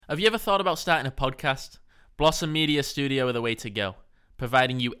Have you ever thought about starting a podcast? Blossom Media Studio are the way to go,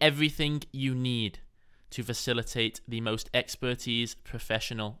 providing you everything you need to facilitate the most expertise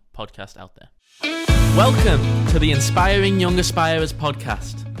professional podcast out there. Welcome to the Inspiring Young Aspirers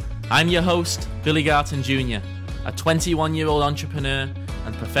podcast. I'm your host, Billy Garton Jr., a 21-year-old entrepreneur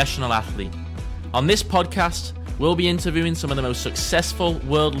and professional athlete. On this podcast, we'll be interviewing some of the most successful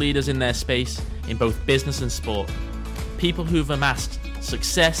world leaders in their space in both business and sport. People who've amassed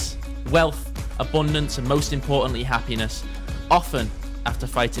success, wealth, abundance, and most importantly, happiness, often after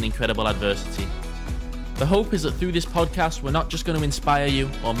fighting incredible adversity. The hope is that through this podcast, we're not just going to inspire you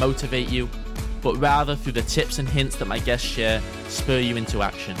or motivate you, but rather through the tips and hints that my guests share, spur you into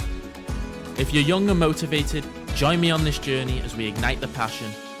action. If you're young and motivated, join me on this journey as we ignite the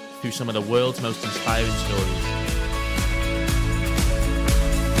passion through some of the world's most inspiring stories.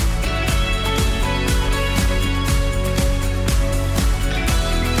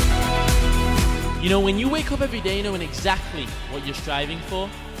 You know, when you wake up every day knowing exactly what you're striving for,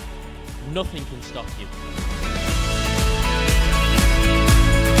 nothing can stop you.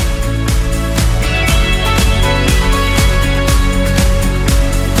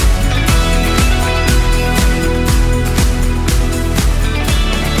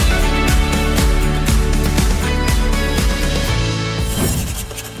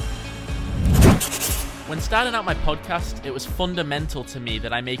 When starting out my podcast, it was fundamental to me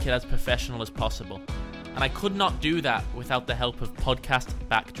that I make it as professional as possible. And I could not do that without the help of podcast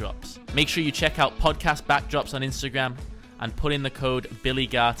backdrops. Make sure you check out podcast backdrops on Instagram and put in the code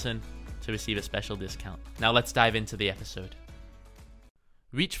BillyGarton to receive a special discount. Now let's dive into the episode.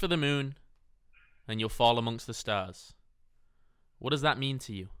 Reach for the moon and you'll fall amongst the stars. What does that mean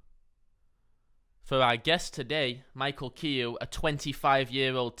to you? For our guest today, Michael Keogh, a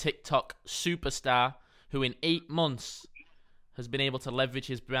 25-year-old TikTok superstar who in 8 months has been able to leverage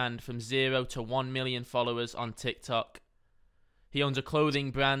his brand from 0 to 1 million followers on TikTok. He owns a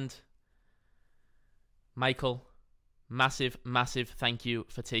clothing brand. Michael, massive thank you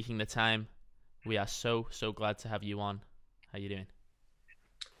for taking the time. We are so glad to have you on. How you doing?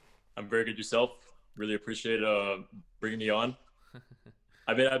 I'm very good. Yourself? Really appreciate bringing me on.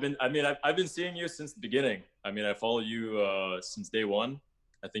 I've been seeing you since the beginning. I follow you since day one.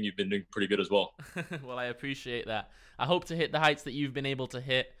 I think you've been doing pretty good as well. Well, I appreciate that. I hope to hit the heights that you've been able to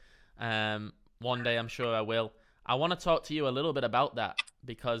hit. One day, I'm sure I will. I want to talk to you a little bit about that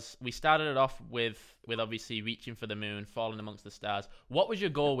because we started it off with obviously reaching for the moon, falling amongst the stars. What was your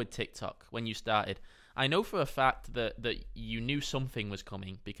goal with TikTok when you started? I know for a fact that you knew something was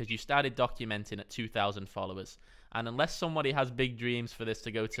coming because you started documenting at 2,000 followers. And unless somebody has big dreams for this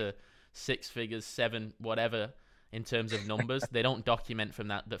to go to 6 figures, 7, whatever, in terms of numbers, they don't document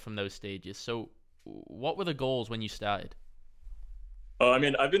from those stages. So what were the goals when you started?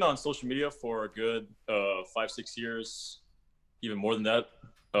 I've been on social media for a good 5-6 years, even more than that.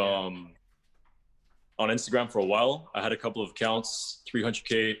 On Instagram for a while. I had a couple of accounts,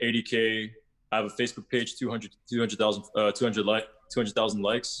 300K, 80K. I have a Facebook page, 200,000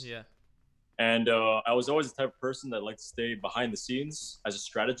 likes. Yeah. And I was always the type of person that liked to stay behind the scenes as a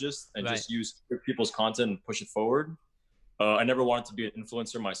strategist and just use people's content and push it forward. I never wanted to be an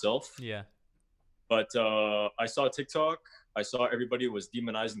influencer myself. Yeah. But I saw TikTok. I saw everybody was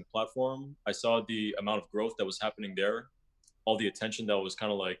demonizing the platform. I saw the amount of growth that was happening there, all the attention that was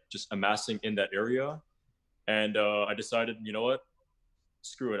kind of like just amassing in that area. And I decided, you know what?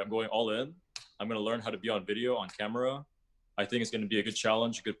 Screw it. I'm going all in. I'm going to learn how to be on video, on camera. I think it's going to be a good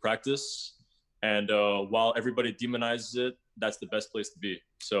challenge, a good practice. And while everybody demonizes it, that's the best place to be.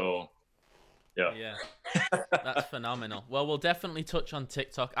 So, yeah. Yeah, that's phenomenal. Well, we'll definitely touch on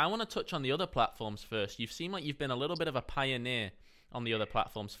TikTok. I want to touch on the other platforms first. You've seemed like you've been a little bit of a pioneer on the other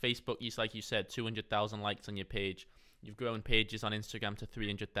platforms. Facebook, like you said, 200,000 likes on your page. You've grown pages on Instagram to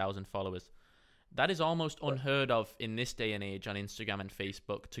 300,000 followers. That is almost unheard of in this day and age on Instagram and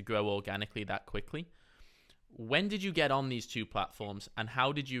Facebook to grow organically that quickly. When did you get on these two platforms, and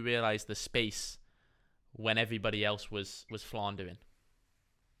how did you realize the space when everybody else was floundering?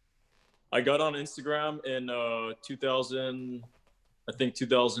 I got on Instagram in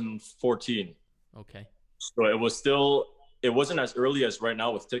 2014. Okay. So it wasn't as early as right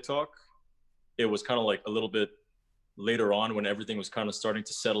now with TikTok. It was kind of like a little bit later on when everything was kind of starting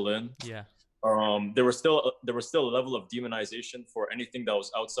to settle in. Yeah. There was still a level of demonization for anything that was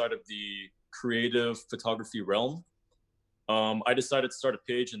outside of the creative photography realm. I decided to start a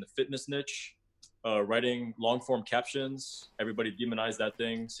page in the fitness niche, writing long form captions. Everybody demonized that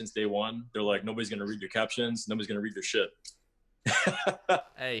thing since day one. They're like, nobody's going to read your captions. Nobody's going to read your shit.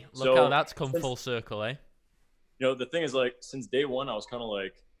 Hey, look how that's come full circle, eh? You know, the thing is, like, since day one, I was kind of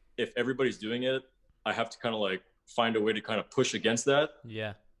like, if everybody's doing it, I have to kind of like find a way to kind of push against that.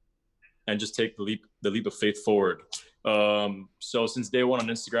 Yeah. And just take the leap of faith forward. So since day one on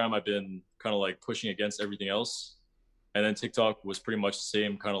Instagram, I've been kind of like pushing against everything else. And then TikTok was pretty much the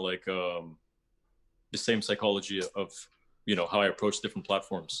same kind of like the same psychology of, you know, how I approach different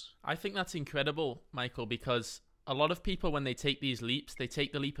platforms. I think that's incredible, Michael, because a lot of people, when they take these leaps, they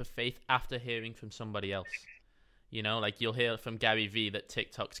take the leap of faith after hearing from somebody else. You know, like you'll hear from Gary Vee that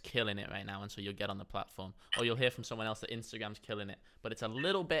TikTok's killing it right now, and so you'll get on the platform. Or you'll hear from someone else that Instagram's killing it, but it's a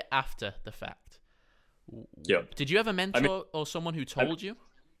little bit after the fact. Yeah. Did you have a mentor or someone who told you?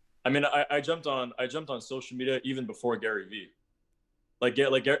 I mean, I jumped on social media even before Gary Vee. Like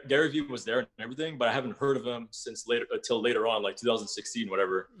Gary Vee was there and everything, but I haven't heard of him since later on, like 2016,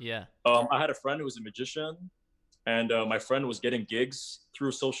 whatever. Yeah. I had a friend who was a magician, and my friend was getting gigs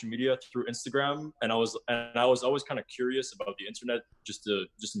through social media, through Instagram, and I was always kind of curious about the internet, just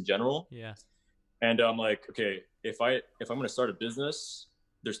in general. Yeah. And I'm like, okay, if I'm going to start a business,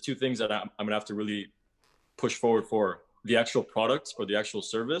 there's two things that I'm going to have to really push forward for: the actual product or the actual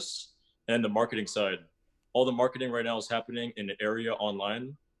service, and the marketing side. All the marketing right now is happening in an area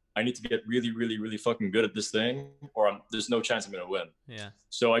online. I need to get really, really, really fucking good at this thing, or there's no chance I'm going to win. Yeah.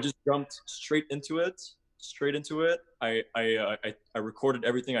 So I just jumped straight into it. I recorded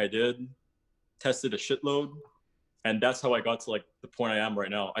everything I did, tested a shitload, and that's how I got to like the point I am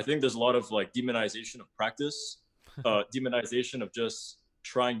right now. I think there's a lot of like demonization of practice, demonization of just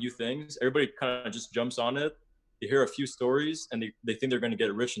trying new things. Everybody kind of just jumps on it. They hear a few stories and they think they're going to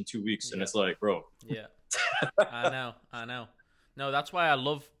get rich in 2 weeks. And it's like, bro. Yeah. I know. No, that's why I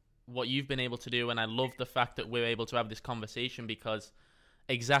love what you've been able to do. And I love the fact that we're able to have this conversation, because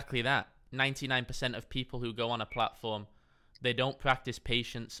exactly that. 99% of people who go on a platform, they don't practice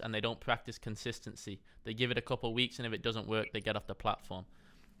patience and they don't practice consistency. They give it a couple of weeks, and if it doesn't work, they get off the platform.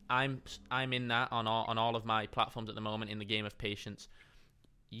 I'm in that on all of my platforms at the moment, in the game of patience.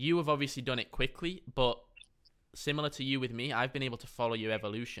 You have obviously done it quickly, but similar to you with me, I've been able to follow your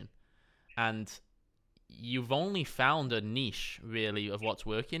evolution, and you've only found a niche really of what's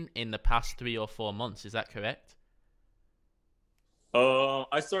working in the past 3 or 4 months. Is that correct?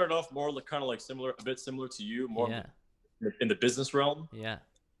 I started off more like kind of like a bit similar to you, more in the business realm. Yeah.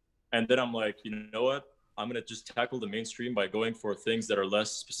 And then I'm like, you know what? I'm gonna just tackle the mainstream by going for things that are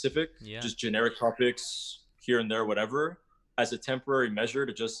less specific, just generic topics here and there, whatever, as a temporary measure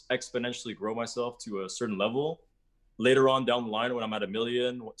to just exponentially grow myself to a certain level. Later on down the line, when I'm at 1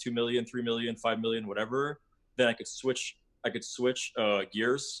 million, 2 million, 3 million, 5 million, whatever, then I could switch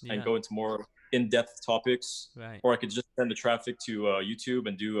gears and go into more in-depth topics, or I could just send the traffic to YouTube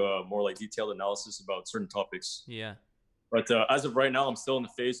and do more like detailed analysis about certain topics. Yeah. But as of right now, I'm still in the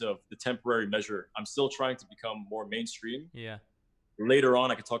phase of the temporary measure. I'm still trying to become more mainstream. Yeah. Later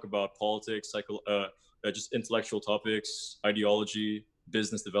on, I could talk about politics, just intellectual topics, ideology,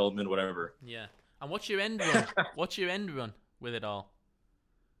 business development, whatever. Yeah. And what's your end run? What's your end run with it all?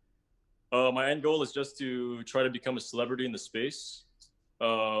 My end goal is just to try to become a celebrity in the space.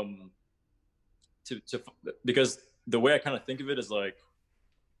 Because the way I kind of think of it is like,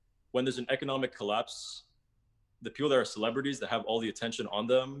 when there's an economic collapse, the people that are celebrities that have all the attention on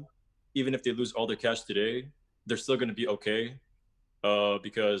them, even if they lose all their cash today, they're still going to be okay,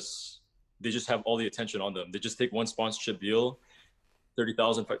 because they just have all the attention on them. They just take one sponsorship deal,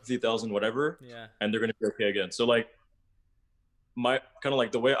 30,000, 50,000, whatever, and they're going to be okay again. So like, my kind of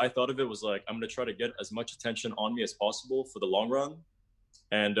like the way I thought of it was like, I'm going to try to get as much attention on me as possible for the long run,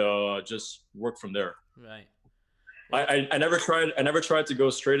 and just work from there. Right. I never tried to go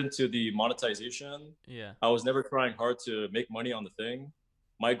straight into the monetization. Yeah. I was never trying hard to make money on the thing.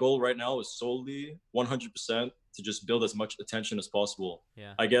 My goal right now is solely 100% to just build as much attention as possible.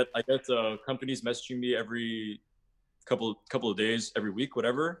 Yeah. I get companies messaging me every couple of days, every week,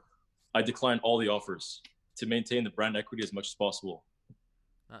 whatever. I decline all the offers to maintain the brand equity as much as possible.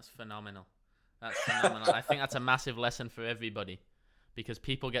 That's phenomenal. I think that's a massive lesson for everybody. Because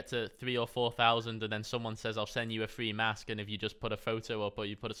people get to 3,000 or 4,000 and then someone says, I'll send you a free mask, and if you just put a photo up or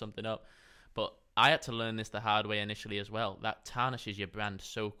you put something up. But I had to learn this the hard way initially as well. That tarnishes your brand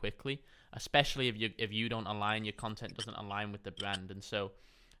so quickly, especially if you don't align, your content doesn't align with the brand. And so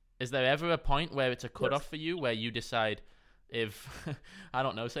is there ever a point where it's a cutoff for you, where you decide, if, I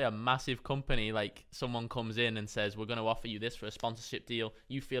don't know, say a massive company, like someone comes in and says, we're going to offer you this for a sponsorship deal,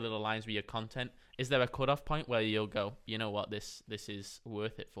 you feel it aligns with your content, is there a cutoff point where you'll go, you know what, this is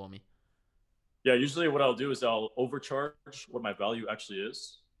worth it for me? Yeah, usually what I'll do is I'll overcharge what my value actually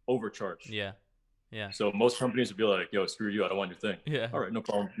is. Overcharge. Yeah. Yeah. So most companies would be like, yo, screw you, I don't want your thing. Yeah. All right, no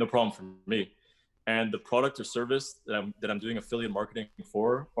problem for me. and the product or service that I'm doing affiliate marketing for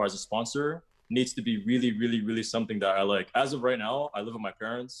or as a sponsor needs to be really, really, really something that I like. As of right now, I live with my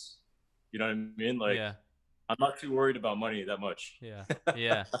parents. You know what I mean? Like, Yeah. I'm not too worried about money that much. Yeah.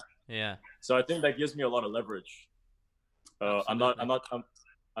 Yeah. Yeah. So I think that gives me a lot of leverage. Absolutely.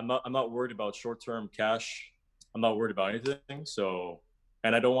 I'm not worried about short-term cash. I'm not worried about anything. So,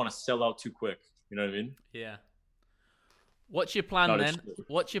 and I don't want to sell out too quick. You know what I mean? Yeah. What's your plan Not then?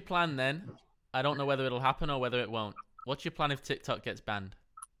 What's your plan then? I don't know whether it'll happen or whether it won't. What's your plan if TikTok gets banned?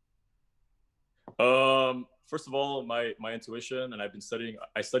 First of all, my intuition, and I've been studying.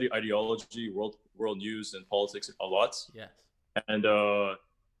 I study ideology, world news, and politics a lot. Yes. And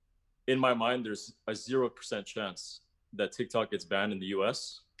in my mind, there's a 0% chance that TikTok gets banned in the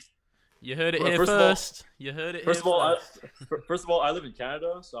U.S. You heard it here first. You heard it here first. First of all, I live in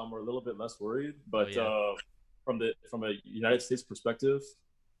Canada, so I'm a little bit less worried. But from a United States perspective,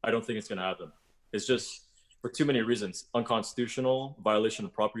 I don't think it's going to happen. It's just for too many reasons: unconstitutional, violation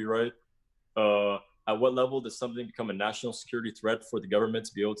of property right. At what level does something become a national security threat for the government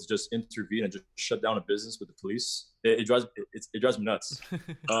to be able to just intervene and just shut down a business with the police? It drives me nuts.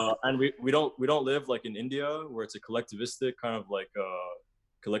 And we don't live like in India where it's a collectivistic kind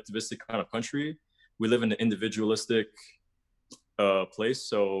of country. We live in an individualistic place,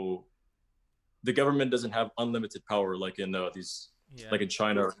 so the government doesn't have unlimited power like in like in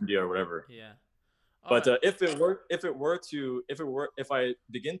China or India or whatever. Yeah. But if I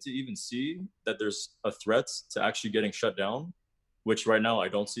begin to even see that there's a threat to actually getting shut down, which right now I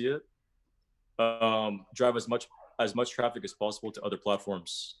don't see it, drive as much traffic as possible to other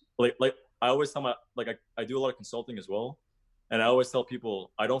platforms. Like I always tell I do a lot of consulting as well, and I always tell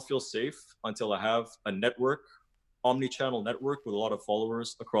people I don't feel safe until I have a network, omni-channel network with a lot of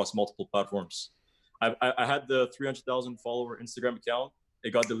followers across multiple platforms. I had the 300,000 follower Instagram account.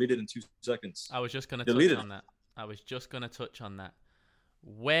 It got deleted in 2 seconds. I was just going to touch on that.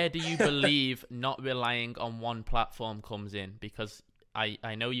 Where do you believe not relying on one platform comes in? Because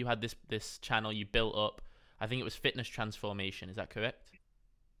I know you had this channel you built up. I think it was Fitness Transformation. Is that correct?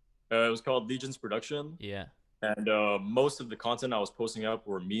 It was called Legions Production. Yeah. And most of the content I was posting up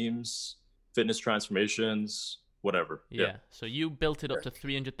were memes, fitness transformations, whatever. Yeah. So you built it up to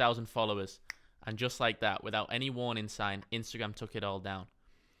 300,000 followers. And just like that, without any warning sign, Instagram took it all down.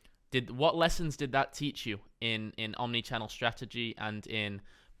 What lessons did that teach you in omni-channel strategy and in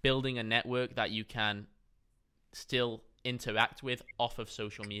building a network that you can still interact with off of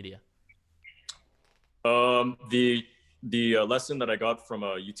social media? The lesson that I got from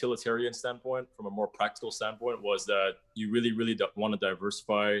a utilitarian standpoint, from a more practical standpoint, was that you really, really want to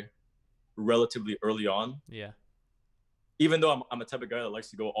diversify relatively early on. Yeah. Even though I'm a type of guy that likes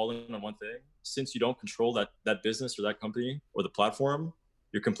to go all in on one thing, since you don't control that business or that company or the platform,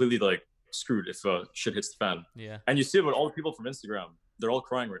 you're completely like screwed if shit hits the fan. Yeah. And you see it with all the people from Instagram. They're all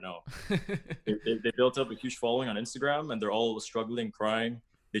crying right now. they built up a huge following on Instagram and they're all struggling, crying.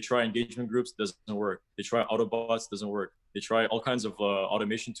 They try engagement groups, doesn't work. They try Autobots, doesn't work. They try all kinds of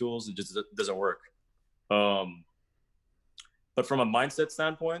automation tools, it just doesn't work. But from a mindset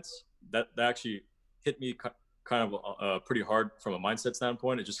standpoint, that actually hit me kind of pretty hard from a mindset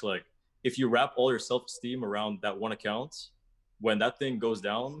standpoint. It's just like, if you wrap all your self-esteem around that one account, when that thing goes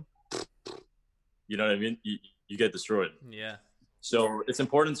down, you know what I mean? You get destroyed. Yeah. So it's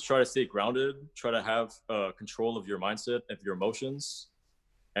important to try to stay grounded, try to have control of your mindset, of your emotions,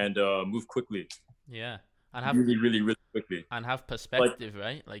 and move quickly. Yeah. And have really, really, really quickly. And have perspective,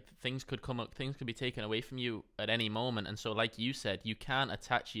 right? Like things could come up, things could be taken away from you at any moment. And so, like you said, you can't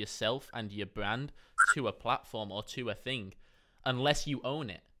attach yourself and your brand to a platform or to a thing unless you own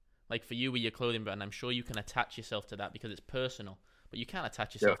it. Like for you with your clothing brand, I'm sure you can attach yourself to that because it's personal. But you can't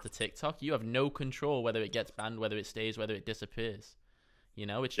attach yourself to TikTok. You have no control whether it gets banned, whether it stays, whether it disappears. You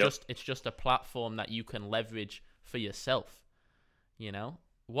know, it's just a platform that you can leverage for yourself. You know,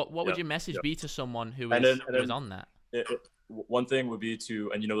 what would your message be to someone who is on that? One thing would be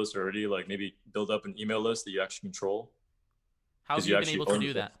to, and you know this already, like maybe build up an email list that you actually control. How have you been able to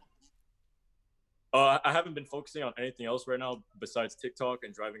do that? I haven't been focusing on anything else right now besides TikTok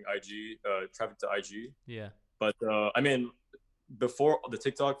and driving traffic to IG. Yeah. But I mean, before the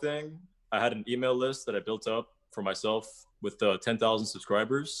TikTok thing, I had an email list that I built up for myself with 10,000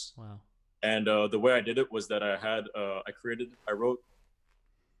 subscribers. Wow. And the way I did it was that I wrote.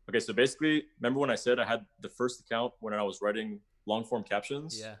 Okay, so basically, remember when I said I had the first account when I was writing long form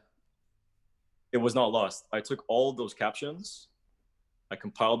captions? Yeah. It was not lost. I took all those captions, I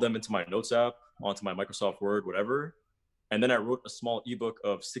compiled them into my notes app, onto my Microsoft Word, whatever. And then I wrote a small ebook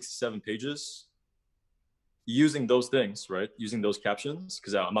of 67 pages using those things, right? Using those captions,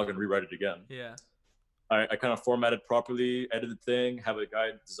 because I'm not going to rewrite it again. Yeah. I kind of format it properly, edit the thing, have a guy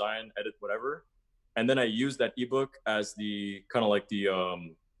design, edit, whatever. And then I use that ebook as the kind of like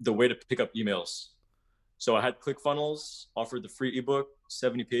the way to pick up emails. So I had ClickFunnels, offered the free ebook,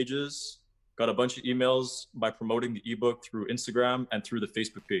 70 pages, got a bunch of emails by promoting the ebook through Instagram and through the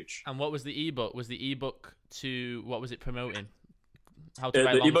Facebook page. And what was the ebook? Was the ebook what was it promoting? How to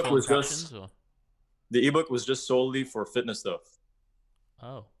write The long ebook form was captions? just Or? the ebook was just solely for fitness stuff,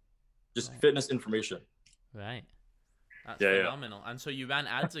 Oh, just right. fitness information. Right. That's Yeah, phenomenal. And so you ran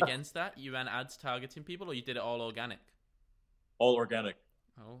ads against that? You ran ads targeting people, or you did it all organic? all organic.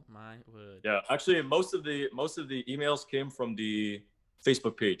 Oh my word. Yeah, actually, most of the emails came from the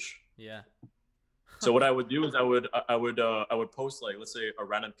Facebook page. Yeah. So what I would do is I would post, like, let's say, a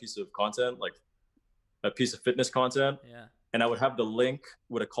random piece of content, like a piece of fitness content, Yeah. and I would have the link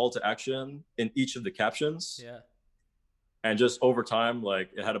with a call to action in each of the captions. Yeah. And just over time, like,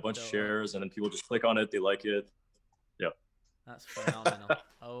 it had a bunch of Dope. shares, and then people just click on it, they like it. Yeah. That's phenomenal.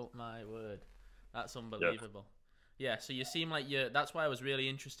 Oh my word. That's unbelievable. Yeah, so you seem like that's why I was really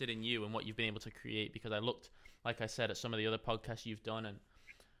interested in you and what you've been able to create, because I looked, like I said, at some of the other podcasts you've done, and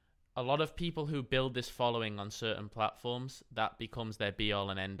a lot of people who build this following on certain platforms, that becomes their be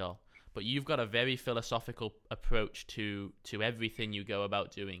all and end all. But you've got a very philosophical approach to everything you go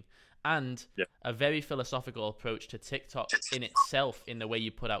about doing, and a very philosophical approach to TikTok in itself, in the way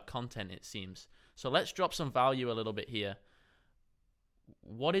you put out content, it seems. So let's drop some value a little bit here.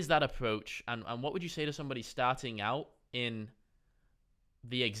 What is that approach, and what would you say to somebody starting out in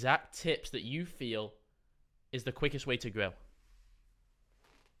the exact tips that you feel is the quickest way to grow?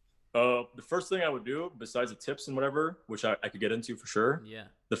 The first thing I would do, besides the tips and whatever, which I could get into for sure. Yeah.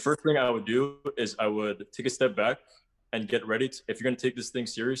 The first thing I would do is I would take a step back and get ready to, if you're going to take this thing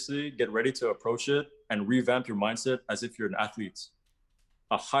seriously, get ready to approach it and revamp your mindset as if you're an athlete,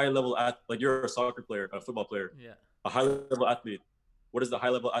 a high level like you're a soccer player, a football player, a high level athlete. What does the high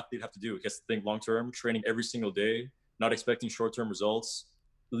level athlete have to do? He has to think long term, training every single day, not expecting short term results,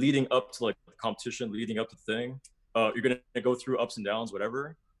 leading up to like the competition, leading up to the thing. You're going to go through ups and downs,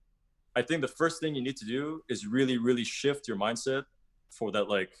 whatever. I think the first thing you need to do is really, really shift your mindset for that,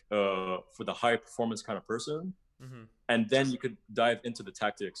 like, for the high performance kind of person. Mm-hmm. And then you could dive into the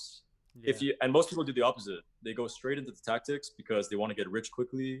tactics. Yeah. And most people do the opposite. They go straight into the tactics because they want to get rich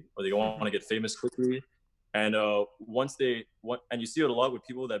quickly, or they want to get famous quickly. And and you see it a lot with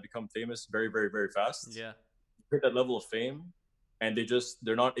people that become famous very, very, very fast. Yeah. Hit that level of fame, and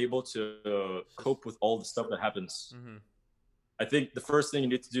they're not able to cope with all the stuff that happens. Mm-hmm. I think the first thing you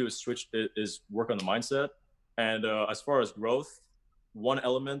need to do is work on the mindset. And as far as growth, one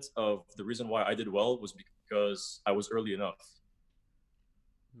element of the reason why I did well was because I was early enough.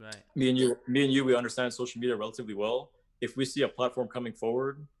 Right. Me and you, we understand social media relatively well. If we see a platform coming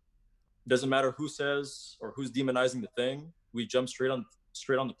forward, doesn't matter who says or who's demonizing the thing, we jump straight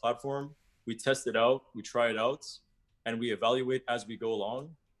on the platform. We test it out, we try it out, and we evaluate as we go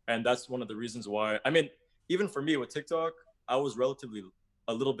along. And that's one of the reasons why, I mean, even for me with TikTok, I was relatively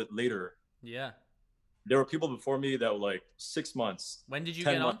a little bit later. Yeah. There were people before me that were like 6 months. When did you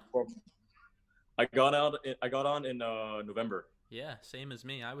get on? I got on in November. Yeah, same as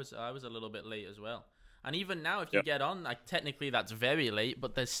me. I was a little bit late as well. And even now, if you get on, like, technically that's very late,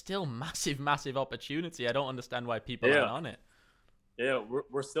 but there's still massive, massive opportunity. I don't understand why people aren't on it. Yeah,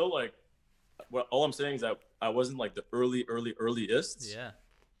 we're still like, well, all I'm saying is that I wasn't like the earliest. Yeah.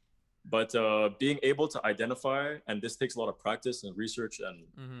 But being able to identify, and this takes a lot of practice and research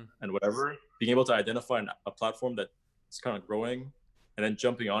and whatever, being able to identify a platform that's kind of growing, and then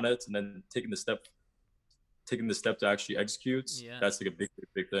jumping on it, and then taking the step to actually execute, that's like a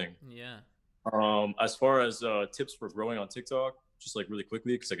big thing. Yeah. As far as tips for growing on TikTok, just like really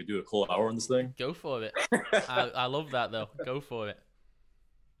quickly, because I could do a whole hour on this thing. Go for it. I love that though. Go for it.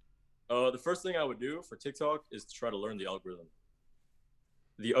 The first thing I would do for TikTok is to try to learn the algorithm.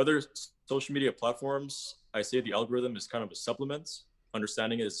 The other social media platforms, I say the algorithm is kind of a supplement.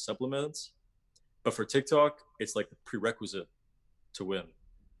 Understanding it is a supplement. But for TikTok, it's like the prerequisite to win.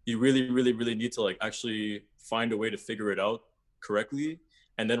 You really, really, really need to like actually find a way to figure it out correctly,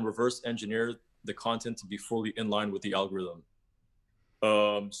 and then reverse engineer the content to be fully in line with the algorithm.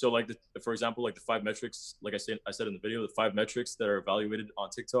 So like for example, like the 5 metrics, like I said in the video, the 5 metrics that are evaluated on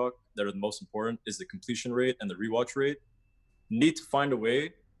TikTok that are the most important is the completion rate and the rewatch rate. Need to find a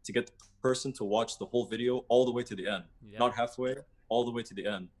way to get the person to watch the whole video all the way to the end, not halfway, all the way to the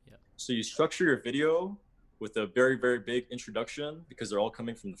end. Yeah. So you structure your video with a very, very big introduction, because they're all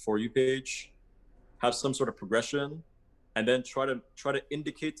coming from the For You page, have some sort of progression, and then try to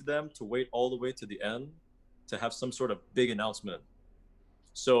indicate to them to wait all the way to the end to have some sort of big announcement.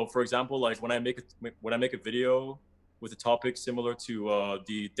 So, for example, like when I make a video with a topic similar to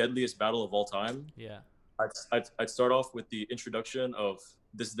the deadliest battle of all time, Yeah. I'd start off with the introduction of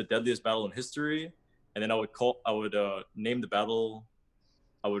this is the deadliest battle in history, and then I would name the battle.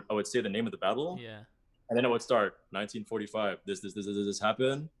 I would say the name of the battle, Yeah. and then I would start 1945. This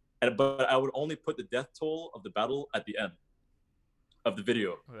happened, and but I would only put the death toll of the battle at the end of the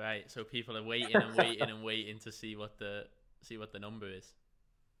video. Right. So people are waiting and waiting and waiting to see what the number is.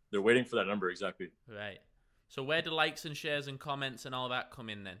 They're waiting for that number exactly. Right. So where do likes and shares and comments and all that come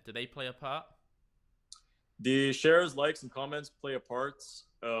in then? Do they play a part? The shares, likes, and comments play a part.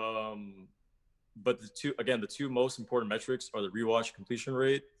 But the two most important metrics are the rewatch completion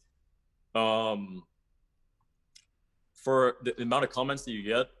rate. For the amount of comments that you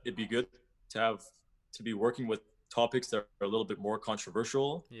get, it'd be good to be working with topics that are a little bit more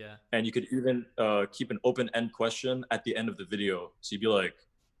controversial. Yeah. And you could even keep an open-end question at the end of the video. So you'd be like,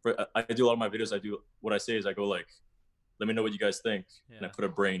 I do a lot of my videos. What I say is I go like, let me know what you guys think, and I put a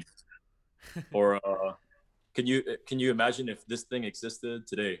brain. Or can you imagine if this thing existed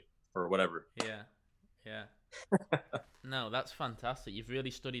today, or whatever? Yeah. No, that's fantastic. You've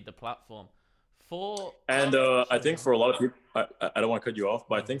really studied the platform. I think for a lot of people, I don't want to cut you off,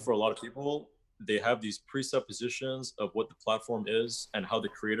 but I think for a lot of people, they have these presuppositions of what the platform is and how the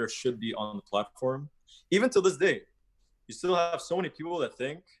creator should be on the platform. Even to this day, you still have so many people that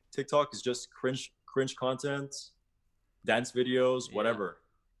think TikTok is just cringe content, dance videos, whatever.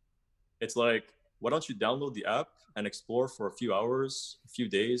 It's like, why don't you download the app and explore for a few hours, a few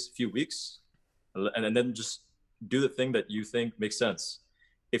days, a few weeks, and then just do the thing that you think makes sense.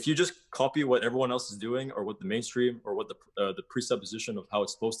 If you just copy what everyone else is doing, or what the mainstream, or what the presupposition of how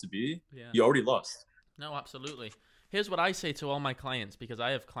it's supposed to be, you already lost. No, absolutely. Here's what I say to all my clients, because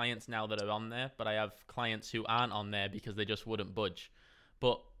I have clients now that are on there, but I have clients who aren't on there because they just wouldn't budge.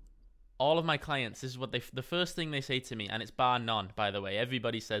 But all of my clients, this is what the first thing they say to me, and it's bar none, by the way.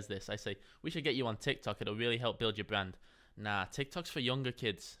 Everybody says this. I say, we should get you on TikTok. It'll really help build your brand. Nah, TikTok's for younger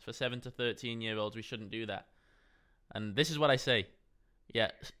kids, for 7 to 13-year-olds. We shouldn't do that. And this is what I say.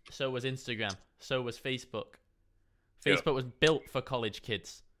 Yeah, so was Instagram. So was Facebook. Facebook was built for college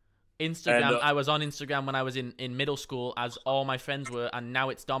kids. Instagram, I was on Instagram when I was in middle school, as all my friends were, and now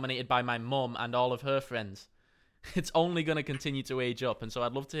it's dominated by my mum and all of her friends. It's only going to continue to age up, and so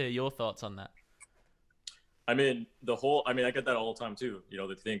I'd love to hear your thoughts on that. I mean, I get that all the time too. You know,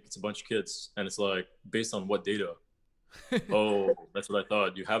 they think it's a bunch of kids, and it's like, based on what data? Oh, that's what I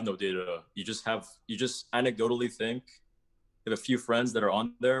thought. You have no data. You just anecdotally think you have a few friends that are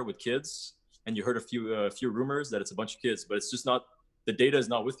on there with kids, and you heard a few rumors that it's a bunch of kids, but it's just not. The data is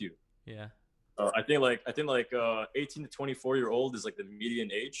not with you. Yeah. I think 18 to 24-year-old is like the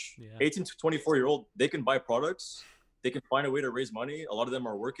median age. Yeah. 18 to 24-year-old, they can buy products. They can find a way to raise money. A lot of them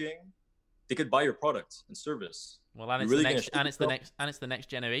are working. They could buy your product and service. Well, and it's the next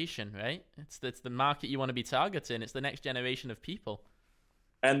generation, right? It's the market you want to be targeting. It's the next generation of people.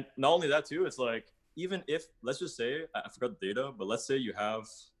 And not only that too, it's like, even if, let's just say, I forgot the data, but let's say you have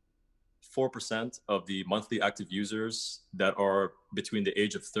 4% of the monthly active users that are between the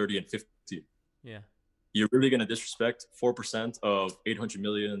age of 30 and 50. Yeah. You're really going to disrespect 4% of 800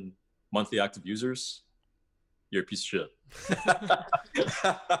 million monthly active users? You're a piece of shit.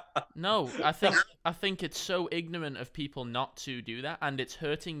 No, I think it's so ignorant of people not to do that, and it's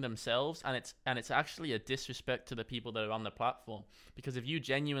hurting themselves, and it's actually a disrespect to the people that are on the platform. Because if you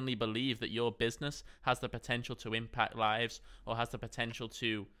genuinely believe that your business has the potential to impact lives, or has the potential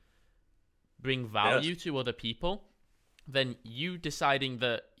to bring value to other people, then you deciding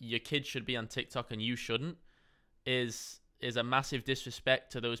that your kid should be on TikTok and you shouldn't is a massive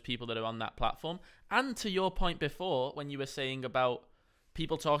disrespect to those people that are on that platform. And to your point before, when you were saying about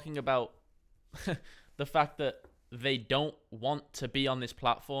people talking about the fact that they don't want to be on this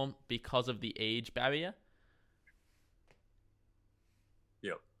platform because of the age barrier.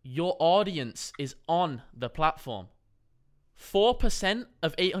 Yep. Your audience is on the platform. 4%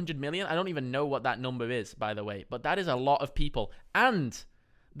 of 800 million, I don't even know what that number is, by the way, but that is a lot of people. And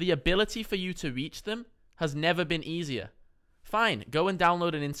the ability for you to reach them has never been easier. Fine, go and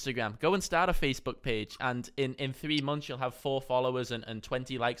download an Instagram. Go and start a Facebook page. And in 3 months, you'll have 4 followers and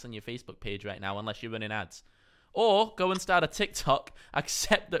 20 likes on your Facebook page right now, unless you're running ads. Or go and start a TikTok.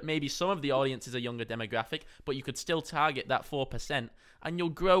 Accept that maybe some of the audience is a younger demographic, but you could still target that 4%, and you'll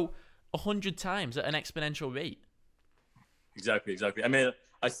grow 100 times at an exponential rate. Exactly. I mean,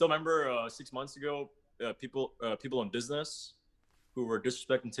 I still remember 6 months ago, people in business who were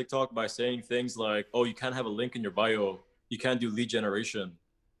disrespecting TikTok by saying things like, "Oh, you can't have a link in your bio. You can't do lead generation."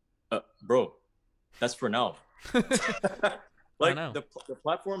 Bro, that's for now. I Like know. the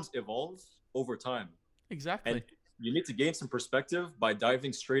platforms evolve over time, Exactly. and you need to gain some perspective by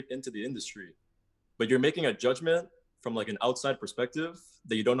diving straight into the industry. But you're making a judgment from like an outside perspective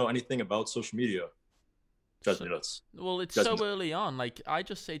that you don't know anything about social media. Drives So, me nuts. well, it's Drives me so nuts. early on. Like I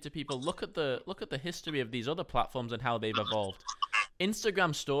just say to people, look at the history of these other platforms and how they've evolved.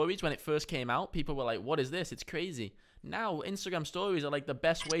 Instagram stories, when it first came out, people were like, "What is this? It's crazy." Now, Instagram stories are like the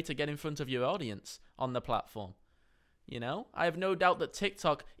best way to get in front of your audience on the platform. You know, I have no doubt that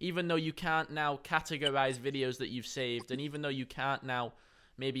TikTok, even though you can't now categorize videos that you've saved, and even though you can't now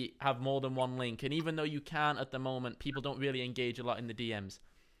maybe have more than one link, and even though you can't at the moment, people don't really engage a lot in the DMs.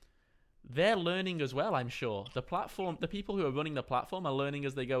 They're learning as well, I'm sure. The people who are running the platform are learning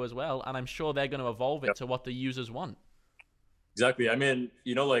as they go as well, and I'm sure they're going to evolve Yeah, it to what the users want. exactly. I mean,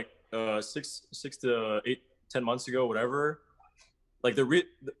 like 6 to 8, 10 months ago, whatever. Like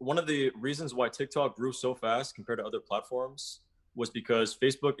one of the reasons why TikTok grew so fast compared to other platforms was because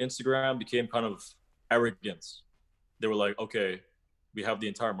Facebook, Instagram became kind of arrogant. They were like, okay, we have the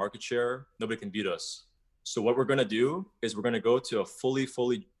entire market share. Nobody can beat us. So what we're going to do is we're going to go to a fully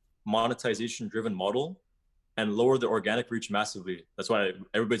monetization driven model and lower the organic reach massively. That's why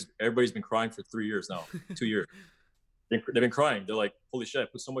everybody's been crying for 3 years now, 2 years. They've been crying. They're like, holy shit, I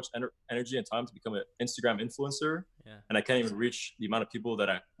put so much energy and time to become an Instagram influencer, Yeah, and I can't even reach the amount of people that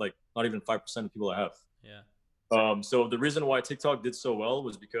I like, not even 5% of people I have. yeah, So the reason why TikTok did so well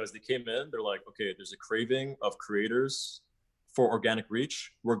was because they came in, they're like, okay, there's a craving of creators for organic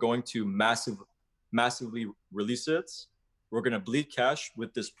reach. We're going to massively release it. We're going to bleed cash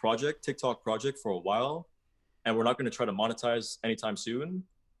with this project, TikTok project, for a while, and we're not going to try to monetize anytime soon.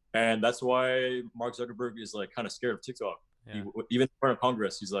 And that's why Mark Zuckerberg is like kind of scared of TikTok. yeah. Even in front of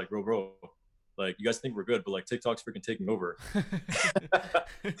Congress, he's like, bro, like you guys think we're good, but like TikTok's freaking taking over.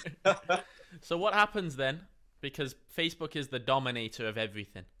 So what happens then? Because Facebook is the dominator of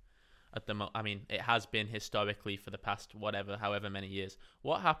everything at the moment. I mean, it has been historically for the past however many years.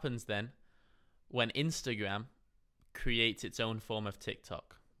 What happens then when Instagram creates its own form of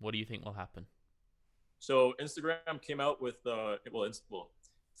TikTok? What do you think will happen? So Instagram came out with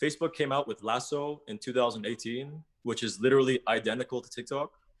Facebook came out with Lasso in 2018, which is literally identical to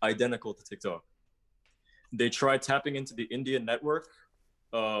TikTok. Identical to TikTok. They tried tapping into the Indian network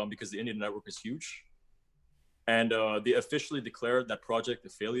because the Indian network is huge, and they officially declared that project a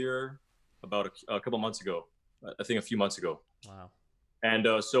failure about a couple months ago. I think a few months ago. Wow. And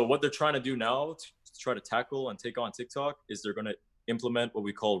so what they're trying to do now to try to tackle and take on TikTok is they're going to implement what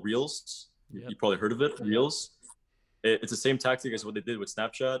we call Reels. Yep. You probably heard of it, Reels. It's the same tactic as what they did with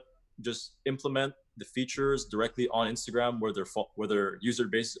Snapchat. Just implement the features directly on Instagram where their user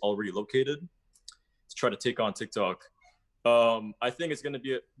base is already located to try to take on TikTok. I think it's going to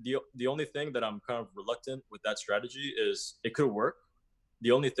be the only thing that I'm kind of reluctant with that strategy is it could work.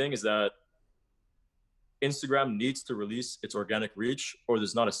 The only thing is that Instagram needs to release its organic reach, or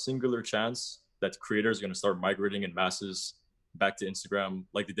there's not a singular chance that creators are going to start migrating in masses back to Instagram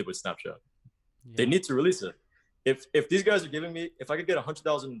like they did with Snapchat. Yeah. They need to release it. If these guys are giving me, if I could get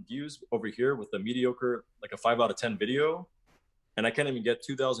 100,000 views over here with a mediocre, like a 5 out of 10 video, and I can't even get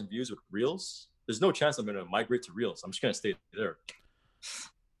 2,000 views with Reels, there's no chance I'm going to migrate to Reels. I'm just going to stay there.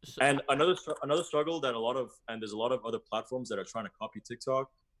 So, and another struggle that there's a lot of other platforms that are trying to copy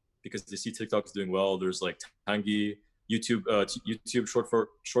TikTok because they see TikTok is doing well. There's like Tangy, YouTube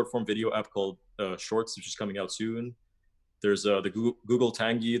short form video app called Shorts, which is coming out soon. There's the Google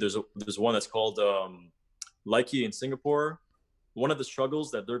Tangy. There's one that's called Likey in Singapore. One of the struggles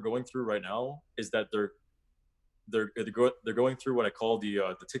that they're going through right now is that they're going through what I call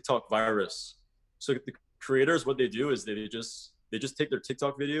the TikTok virus. So the creators, what they do is they just take their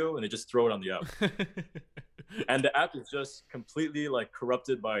TikTok video and they just throw it on the app. And the app is just completely like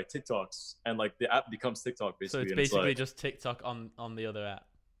corrupted by TikToks, and like the app becomes TikTok basically. So it's basically just TikTok on the other app.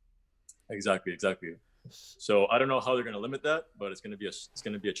 Exactly. So I don't know how they're going to limit that, but it's going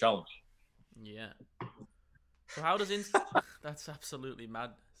to be a challenge. Yeah. So how does that's absolutely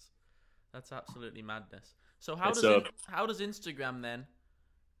madness. That's absolutely madness. So how does Instagram then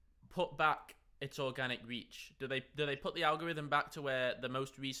put back its organic reach? Do they put the algorithm back to where the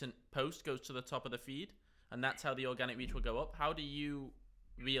most recent post goes to the top of the feed, and that's how the organic reach will go up? How do you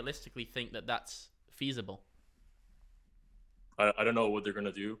realistically think that that's feasible? I don't know what they're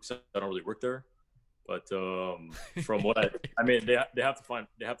gonna do because I don't really work there, but from what I mean, they have to find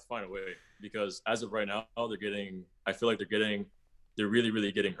a way, because as of right now I feel like they're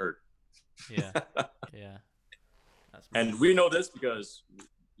really getting hurt. Yeah. And we know this because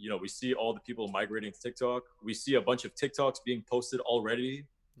we see all the people migrating to TikTok. We see a bunch of TikToks being posted already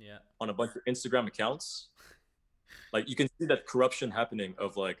on a bunch of Instagram accounts. like you can see that corruption happening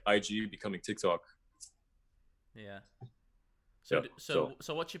of like IG becoming TikTok. Yeah. Yeah. So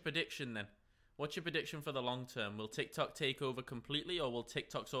what's your prediction then? What's your prediction for the long term? Will TikTok take over completely, or will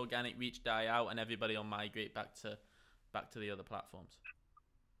TikTok's organic reach die out and everybody will migrate back to the other platforms?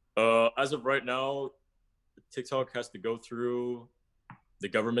 As of right now, TikTok has to go through the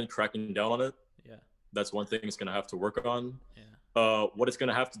government cracking down on it. Yeah. That's one thing it's going to have to work on. Yeah. What it's going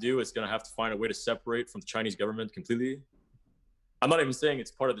to have to do is going to have to find a way to separate from the Chinese government completely. I'm not even saying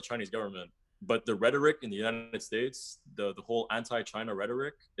it's part of the Chinese government, but the rhetoric in the United States, the whole anti-China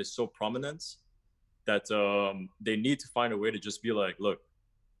rhetoric is so prominent that they need to find a way to just be like, look,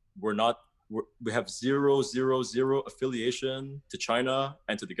 we have zero affiliation to China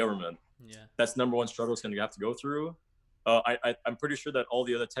and to the government. Yeah. That's number one struggle it's going to have to go through. I'm pretty sure that all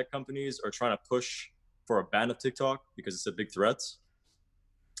the other tech companies are trying to push for a ban of TikTok because it's a big threat.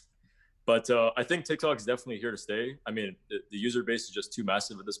 But I think TikTok is definitely here to stay. I mean, the user base is just too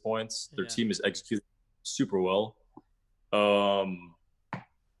massive at this point. Their team is executing super well.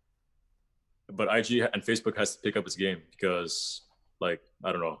 But IG and Facebook has to pick up its game because, like,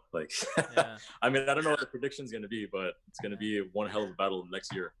 I don't know. Like, yeah. I mean, I don't know what the prediction is going to be, but it's going to be one hell of a battle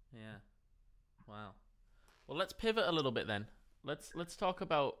next year. Yeah. Wow. Well, let's pivot a little bit then. Let's talk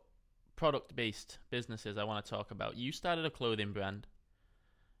about product-based businesses. I want to talk about. You started a clothing brand.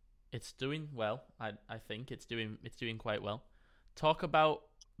 It's doing well. I think it's doing quite well. Talk about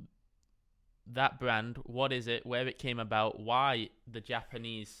that brand. What is it? Where it came about? Why the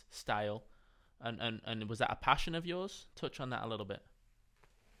Japanese style? And was that a passion of yours? Touch on that a little bit.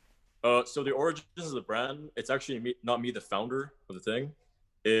 So the origins of the brand, it's actually not me, the founder of the thing.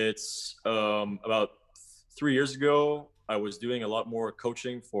 It's about 3 years ago, I was doing a lot more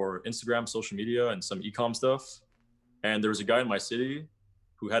coaching for Instagram, social media, and some e-com stuff. And there was a guy in my city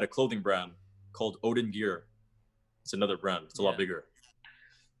who had a clothing brand called Odin Gear. It's another brand. It's a lot bigger.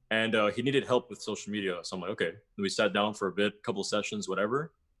 And he needed help with social media. So I'm like, okay. And we sat down for a bit, couple of sessions,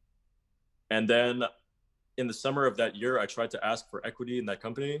 whatever. And then in the summer of that year, I tried to ask for equity in that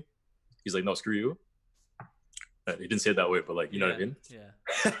company. He's like, no, screw you. He didn't say it that way, but like, you know what I mean?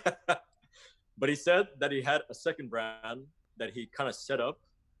 Yeah. But he said that he had a second brand that he kind of set up,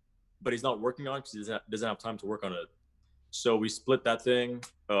 but he's not working on because he doesn't have time to work on it. So we split that thing,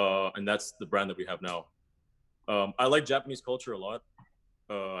 and that's the brand that we have now. I like Japanese culture a lot.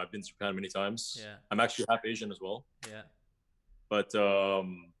 I've been to Japan many times. Yeah. I'm actually half Asian as well. Yeah. But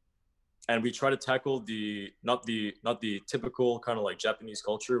and we try to tackle not the typical kind of like Japanese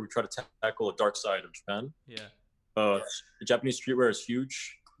culture. We try to tackle a dark side of Japan. Yeah. The Japanese streetwear is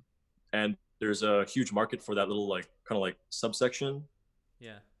huge, and there's a huge market for that little like kind of like subsection.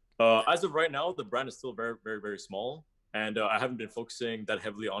 Yeah. As of right now, the brand is still very, very, very small. And I haven't been focusing that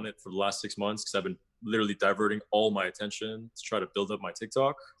heavily on it for the last 6 months because I've been literally diverting all my attention to try to build up my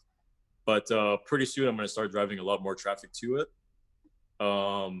TikTok. But pretty soon I'm going to start driving a lot more traffic to it.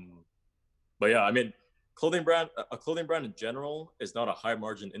 But yeah, I mean, a clothing brand in general is not a high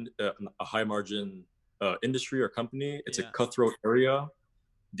margin industry or company. It's a cutthroat area.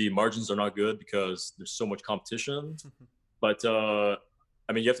 The margins are not good because there's so much competition. But I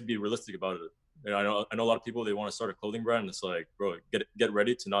mean, you have to be realistic about it. You know, I know a lot of people, they want to start a clothing brand, and it's like, bro, get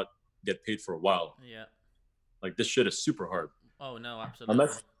ready to not get paid for a while. Yeah. Like this shit is super hard. Oh no, absolutely.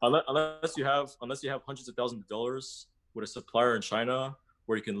 Unless you have hundreds of thousands of dollars with a supplier in China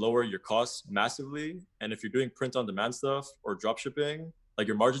where you can lower your costs massively, and if you're doing print on demand stuff or drop shipping, like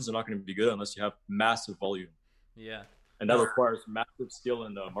your margins are not going to be good unless you have massive volume. Yeah. And that requires massive skill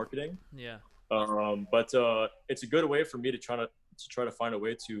in marketing. Yeah. But it's a good way for me to try to find a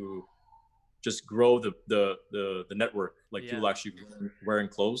way to just grow the network, like people actually wearing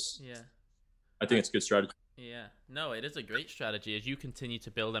clothes. Yeah. I think it's a good strategy. Yeah. No, it is a great strategy. As you continue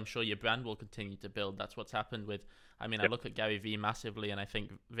to build, I'm sure your brand will continue to build. That's what's happened with, I mean, I look at Gary Vee massively, and I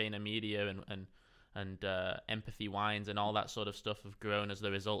think VaynerMedia and Empathy Wines and all that sort of stuff have grown as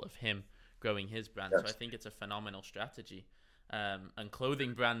the result of him growing his brand. So I think it's a phenomenal strategy. And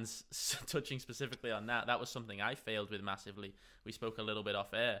clothing brands, touching specifically on that was something I failed with massively. We spoke a little bit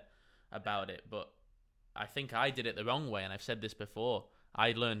off air about it, but I think I did it the wrong way, and I've said this before.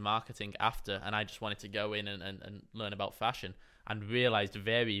 I learned marketing after, and I just wanted to go in and learn about fashion, and realized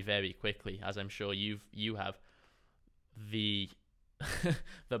very, very quickly, as I'm sure you have, the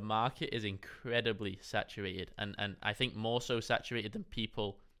the market is incredibly saturated, and I think more so saturated than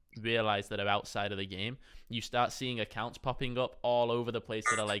people realize that are outside of the game. You start seeing accounts popping up all over the place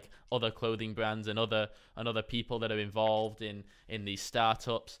that are like other clothing brands and other people that are involved in these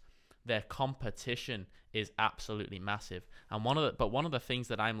startups. Their competition is absolutely massive. And one of the things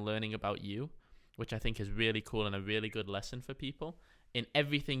that I'm learning about you, which I think is really cool and a really good lesson for people. In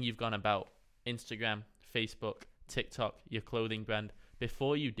everything you've gone about, Instagram, Facebook, TikTok, your clothing brand,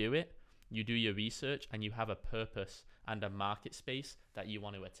 before you do it, you do your research and you have a purpose and a market space that you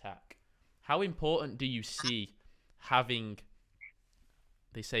want to attack. How important do you see having,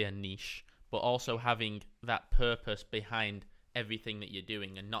 they say a niche, but also having that purpose behind everything that you're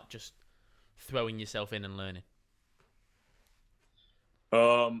doing and not just throwing yourself in and learning?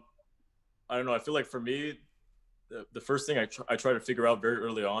 I don't know. I feel like for me, the first thing I try to figure out very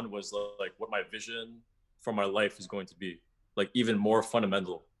early on was like what my vision for my life is going to be. Like even more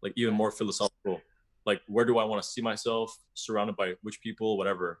fundamental, like even more philosophical. Like where do I want to see myself, surrounded by which people,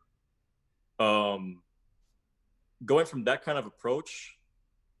 whatever. Going from that kind of approach,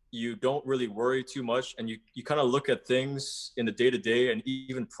 you don't really worry too much, and you kind of look at things in the day to day and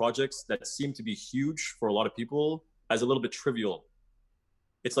even projects that seem to be huge for a lot of people as a little bit trivial.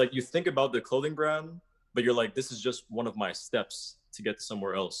 It's like you think about the clothing brand, but you're like, this is just one of my steps to get to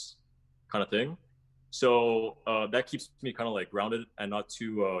somewhere else, kind of thing. So that keeps me kind of like grounded and not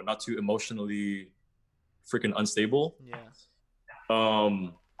too emotionally freaking unstable. Yeah.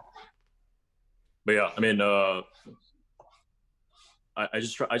 But yeah, I mean, I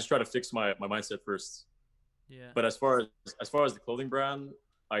just try to fix my mindset first. Yeah. But as far as the clothing brand,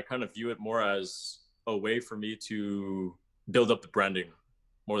 I kind of view it more as a way for me to build up the branding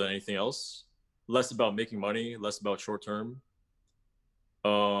more than anything else. Less about making money, less about short term.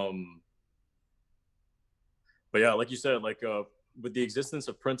 But yeah, like you said, like with the existence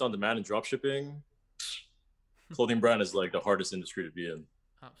of print on demand and drop shipping, clothing brand is like the hardest industry to be in.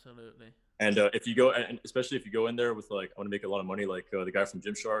 Absolutely. And if you go, and especially if you go in there with like, I want to make a lot of money, like the guy from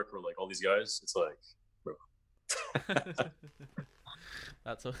Gymshark or like all these guys, it's like, bro.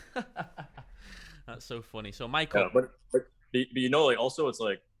 That's so that's so funny. So Michael, yeah, but you know, like also it's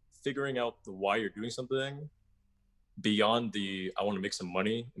like figuring out the why you're doing something beyond the I want to make some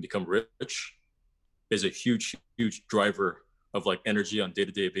money and become rich is a huge driver of like energy on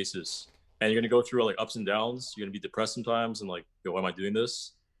day-to-day basis. And you're gonna go through like ups and downs. You're gonna be depressed sometimes and like, yo, why am I doing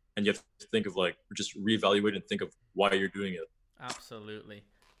this? And you have to think of like, just reevaluate and think of why you're doing it. Absolutely.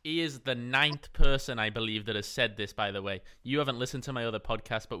 He is the 9th person, I believe, that has said this, by the way. You haven't listened to my other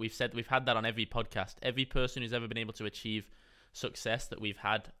podcast, but we've had that on every podcast. Every person who's ever been able to achieve success that we've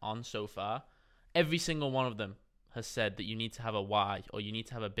had on so far, every single one of them has said that you need to have a why, or you need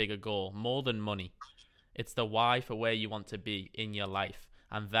to have a bigger goal, more than money. It's the why for where you want to be in your life.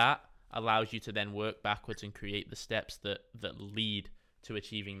 And that allows you to then work backwards and create the steps that lead to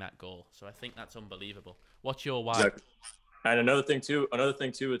achieving that goal. So I think that's unbelievable. What's your why? Exactly. And another thing too,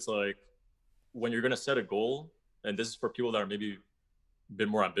 it's like when you're going to set a goal, and this is for people that are maybe a bit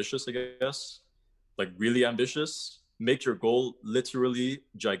more ambitious, I guess, like really ambitious, make your goal literally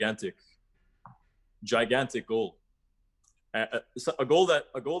gigantic goal. A goal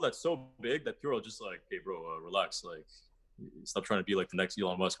that's so big that people are just like, hey bro, relax, like stop trying to be like the next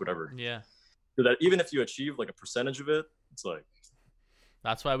Elon Musk, whatever. Yeah. So that even if you achieve like a percentage of it, it's like,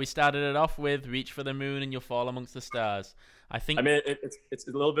 that's why we started it off with reach for the moon and you'll fall amongst the stars. I mean, it's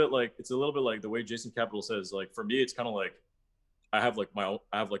a little bit like the way Jason Capital says. Like for me, it's kind of like I have like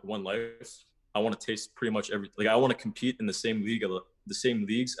one life. I want to taste pretty much everything. Like I want to compete in the same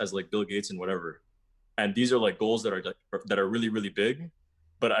leagues as like Bill Gates and whatever. And these are like goals that are really really big.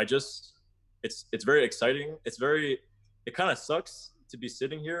 But it's very exciting. It kind of sucks to be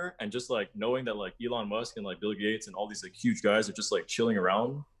sitting here and just like knowing that like Elon Musk and like Bill Gates and all these like huge guys are just like chilling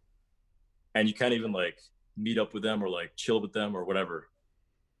around, and you can't even like meet up with them or like chill with them or whatever.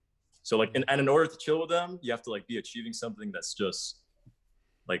 So like, and in order to chill with them, you have to like be achieving something that's just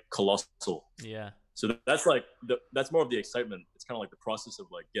like colossal. Yeah. So that's like that's more of the excitement. It's kind of like the process of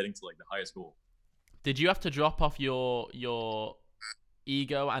like getting to like the highest goal. Did you have to drop off your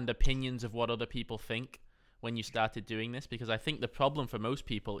ego and opinions of what other people think when you started doing this? Because I think the problem for most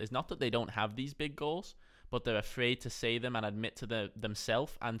people is not that they don't have these big goals, but they're afraid to say them and admit to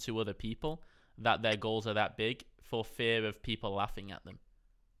themselves and to other people that their goals are that big for fear of people laughing at them.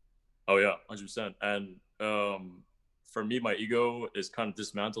 Oh yeah, 100%. And for me, my ego is kind of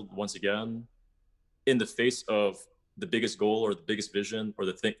dismantled once again in the face of the biggest goal or the biggest vision or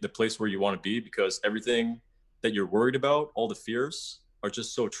the place where you want to be, because everything that you're worried about, all the fears, are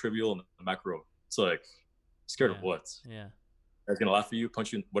just so trivial in the macro. It's like, scared of what? Yeah. That's gonna laugh at you,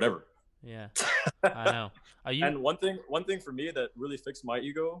 punch you, whatever. Yeah. I know. Are you? And one thing for me that really fixed my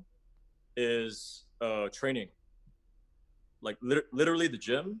ego is training. Like literally the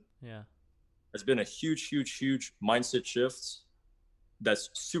gym. Yeah. Has been a huge mindset shift that's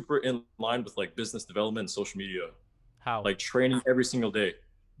super in line with like business development and social media. How? Like training every single day.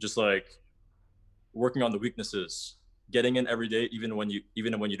 Just like working on the weaknesses, getting in every day, even when you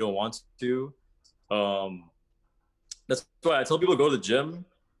don't want to. Um, that's why I tell people to go to the gym,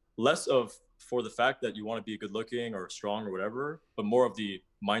 less of for the fact that you want to be good looking or strong or whatever, but more of the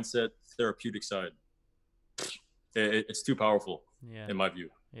mindset therapeutic side. It's too powerful Yeah. in my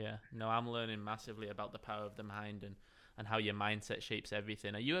view. Yeah. No, I'm learning massively about the power of the mind and how your mindset shapes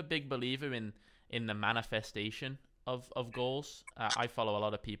everything. Are you a big believer in the manifestation of goals? I follow a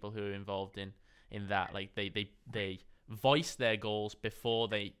lot of people who are involved in that. Like they voice their goals before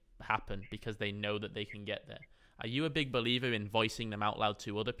they happen because they know that they can get there. Are you a big believer in voicing them out loud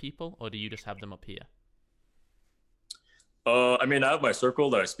to other people, or do you just have them up here? I mean, I have my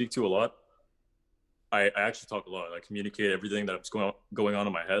circle that I speak to a lot. I actually talk a lot. I communicate everything that's going on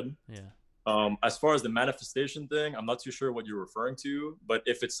in my head. Yeah. As far as the manifestation thing, I'm not too sure what you're referring to, but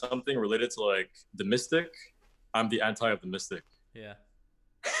if it's something related to like the mystic, I'm the anti of the mystic. Yeah.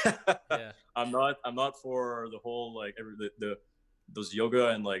 Yeah. I'm not for the whole like the those yoga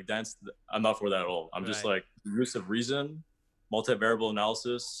and like dance. I'm not for that at all. I'm just Right. like use of reason, multivariable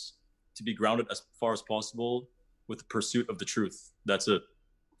analysis to be grounded as far as possible with the pursuit of the truth. That's it.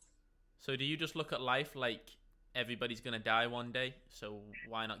 So do you just look at life like everybody's gonna die one day, so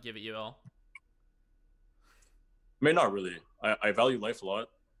why not give it your all? I mean, not really. I value life a lot.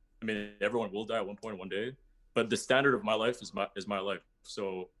 I mean, everyone will die at one point one day, but the standard of my life is my life.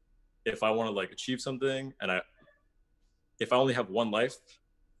 So if I want to like achieve something and if I only have one life,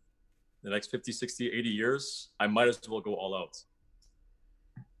 the next 50, 60, 80 years, I might as well go all out.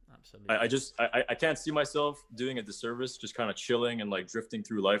 Absolutely. I can't see myself doing a disservice, just kind of chilling and like drifting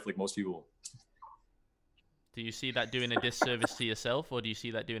through life like most people. Do you see that doing a disservice to yourself, or do you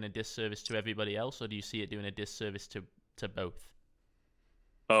see that doing a disservice to everybody else, or do you see it doing a disservice to both?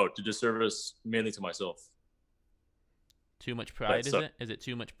 Oh, to disservice mainly to myself. Too much pride, is it? Is it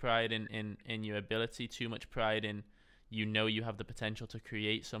too much pride in your ability? Too much pride in you have the potential to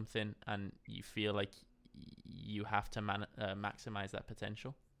create something, and you feel like you have to maximize that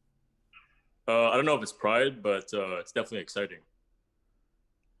potential? I don't know if it's pride, but it's definitely exciting.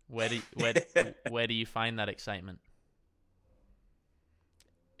 Where do you find that excitement?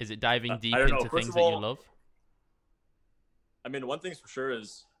 Is it diving I deep don't know. into First things of that you all, love? I mean, one thing's for sure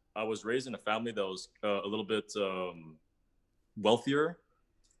is I was raised in a family that was a little bit wealthier,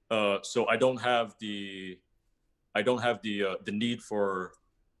 so I don't have the need for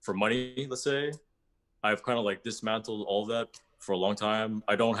money. Let's say I've kind of like dismantled all of that for a long time.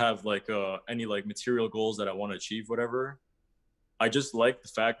 I don't have like any like material goals that I want to achieve, whatever. I just like the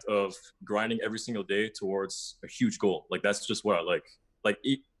fact of grinding every single day towards a huge goal. Like that's just what I like. Like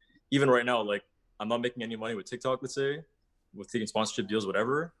even right now, like I'm not making any money with TikTok, let's say, with taking sponsorship deals,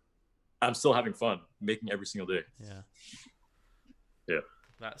 whatever. I'm still having fun making every single day. Yeah. Yeah.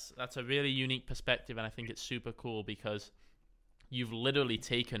 That's a really unique perspective, and I think it's super cool because you've literally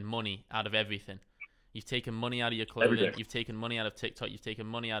taken money out of everything. You've taken money out of your clothing, Everything. you've taken money out of TikTok, you've taken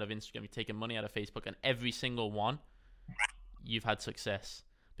money out of Instagram, you've taken money out of Facebook, and every single one you've had success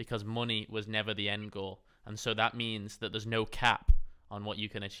because money was never the end goal. And so that means that there's no cap on what you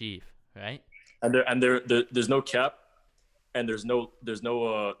can achieve, right? There's no cap, and there's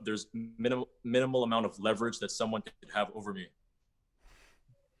minimal amount of leverage that someone could have over me.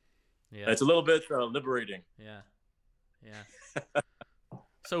 Yeah. And it's a little bit liberating. Yeah. Yeah.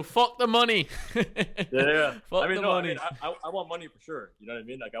 So fuck the money. Yeah. Fuck I mean, the no, money. I want money for sure. You know what I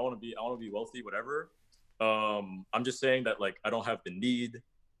mean? Like I want to be wealthy, whatever. I'm just saying that like I don't have the need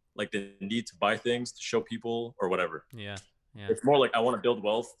to buy things to show people or whatever. Yeah. Yeah. It's more like I want to build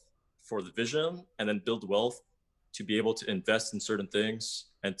wealth for the vision, and then build wealth to be able to invest in certain things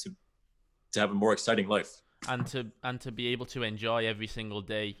and to have a more exciting life. And to be able to enjoy every single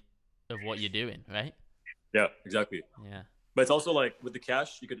day of what you're doing, right? Yeah, exactly. Yeah. But it's also like with the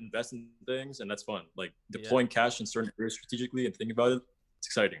cash, you could invest in things, and that's fun. Like deploying cash in certain areas strategically and thinking about it, it's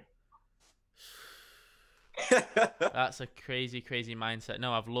exciting. That's a crazy mindset.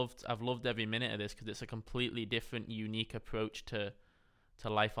 No, I've loved every minute of this because it's a completely different, unique approach to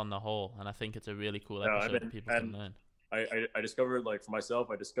life on the whole, and I think it's a really cool episode that people can learn. I discovered, like, for myself,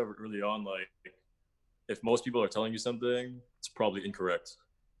 I discovered early on, like, if most people are telling you something, it's probably incorrect.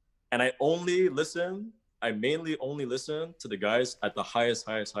 And I mainly only listen to the guys at the highest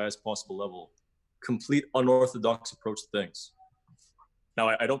possible level. Complete unorthodox approach to things. Now,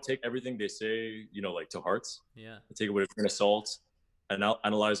 I don't take everything they say, like, to heart. Yeah. I take it with a grain of salt and I'll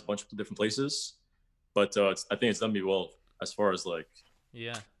analyze a bunch of different places. But I think it's done me well as far as, like,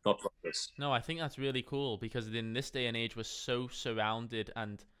 thought process. No, I think that's really cool because in this day and age, we're so surrounded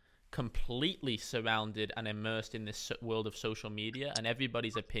and completely surrounded and immersed in this world of social media, and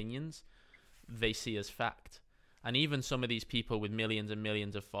everybody's opinions they see as fact. And even some of these people with millions and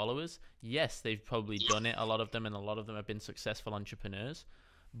millions of followers, yes, they've probably done it, a lot of them, and a lot of them have been successful entrepreneurs.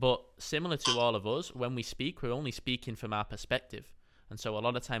 But similar to all of us, when we speak, we're only speaking from our perspective. And so a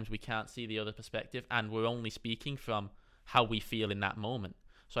lot of times we can't see the other perspective, and we're only speaking from how we feel in that moment.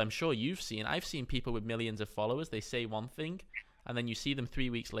 So I'm sure I've seen people with millions of followers, they say one thing, and then you see them 3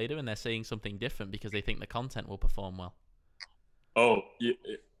 weeks later and they're saying something different because they think the content will perform well. Oh,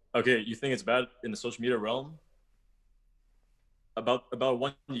 okay. You think it's bad in the social media realm? About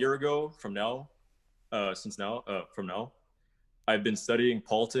 1 year ago from now, I've been studying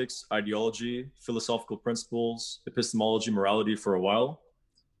politics, ideology, philosophical principles, epistemology, morality for a while.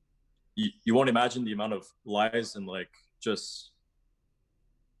 You won't imagine the amount of lies and like just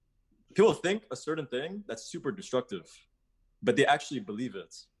people think a certain thing that's super destructive, but they actually believe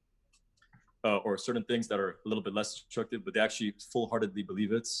it. Or certain things that are a little bit less destructive, but they actually full-heartedly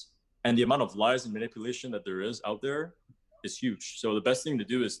believe it. And the amount of lies and manipulation that there is out there is huge. So the best thing to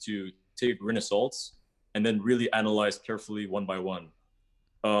do is to take a grain of salt and then really analyze carefully one by one.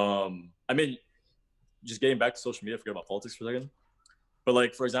 I mean, just getting back to social media, forget about politics for a second. But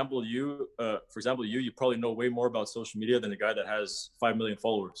like, for example, you probably know way more about social media than the guy that has 5 million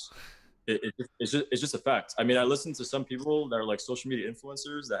followers. It's just a fact. I mean, I listen to some people that are like social media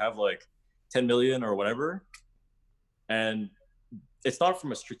influencers that have like 10 million or whatever. And it's not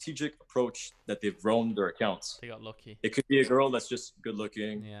from a strategic approach that they've grown their accounts. They got lucky. It could be a girl that's just good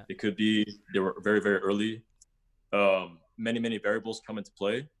looking. Yeah. It could be they were very, very early. Many variables come into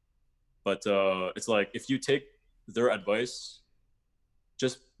play. But it's like if you take their advice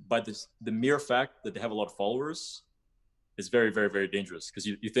just by the mere fact that they have a lot of followers, it's very, very, very dangerous. Because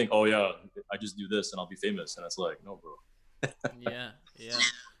you think, oh yeah, I just do this and I'll be famous. And it's like, no, bro. Yeah.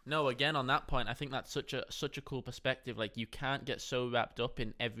 No, again, on that point, I think that's such a cool perspective. Like, you can't get so wrapped up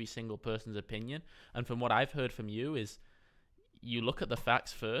in every single person's opinion. And from what I've heard from you is you look at the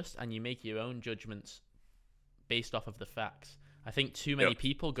facts first and you make your own judgments based off of the facts. I think too many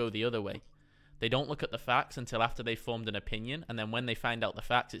people go the other way. They don't look at the facts until after they've formed an opinion, and then when they find out the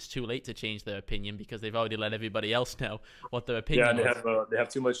facts, it's too late to change their opinion because they've already let everybody else know what their opinion is. Yeah, they have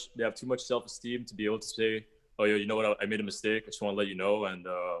too much self-esteem to be able to say, oh, yo, you know what? I made a mistake. I just want to let you know, and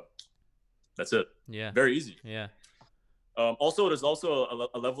that's it. Yeah. Very easy. Yeah. Also, there's also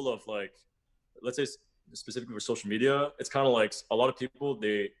a level of like, let's say specifically for social media, it's kind of like a lot of people,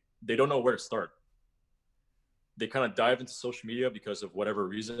 they don't know where to start. They kind of dive into social media because of whatever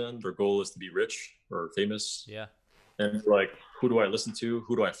reason. Their goal is to be rich or famous. Yeah. And like, who do I listen to?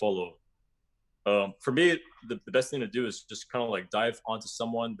 Who do I follow? For me, the best thing to do is just kind of like dive onto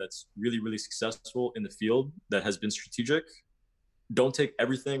someone that's really, really successful in the field that has been strategic. Don't take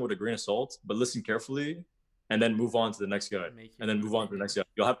everything with a grain of salt, but listen carefully and then move on to the next guy and then move on to the next guy.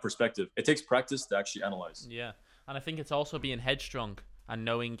 You'll have perspective. It takes practice to actually analyze. Yeah. And I think it's also being headstrong and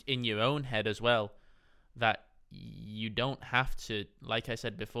knowing in your own head as well that you don't have to, like I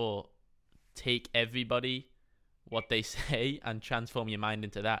said before, take everybody what they say and transform your mind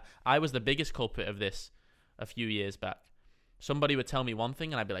into that. I was the biggest culprit of this a few years back. Somebody would tell me one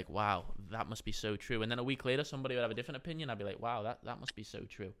thing and I'd be like, wow, that must be so true. And then a week later, somebody would have a different opinion. I'd be like, wow, that must be so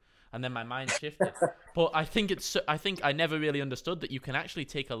true. And then my mind shifted. But I think I never really understood that you can actually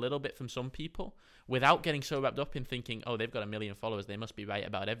take a little bit from some people without getting so wrapped up in thinking, oh, they've got 1 million followers, they must be right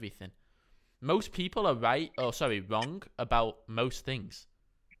about everything. Most people are wrong about most things.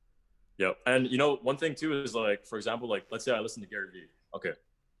 Yeah. And you know, one thing too is like, for example, like let's say I listen to Gary Vee. Okay.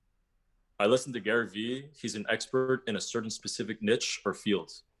 I listen to Gary Vee. He's an expert in a certain specific niche or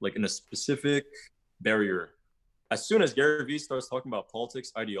field, like in a specific barrier. As soon as Gary Vee starts talking about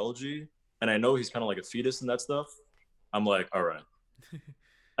politics, ideology, and I know he's kind of like a fetus in that stuff, I'm like, all right.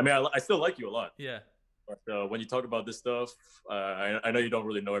 I mean, I still like you a lot. Yeah. But when you talk about this stuff, I know you don't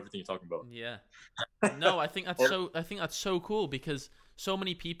really know everything you're talking about. Yeah. No, I think that's so cool because so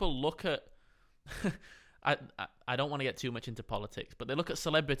many people look at I don't want to get too much into politics, but they look at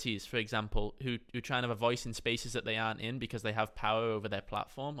celebrities, for example, who try and have a voice in spaces that they aren't in because they have power over their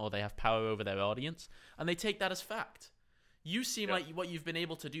platform or they have power over their audience, and they take that as fact. You seem like what you've been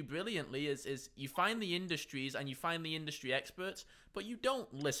able to do brilliantly is you find the industries and you find the industry experts, but you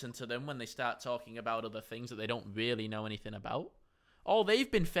don't listen to them when they start talking about other things that they don't really know anything about. All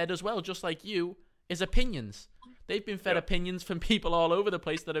they've been fed as well, just like you, is opinions. They've been fed opinions from people all over the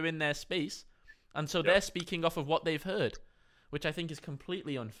place that are in their space. And so they're speaking off of what they've heard, which I think is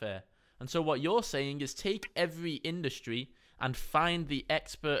completely unfair. And so what you're saying is take every industry and find the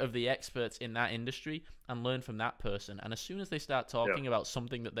expert of the experts in that industry and learn from that person. And as soon as they start talking about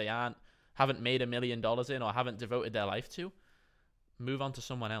something that they haven't made $1 million in or haven't devoted their life to, move on to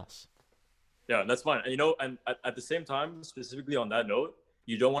someone else. Yeah, that's fine. And, and at the same time, specifically on that note,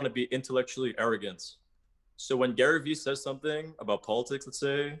 you don't want to be intellectually arrogant. So when Gary Vee says something about politics, let's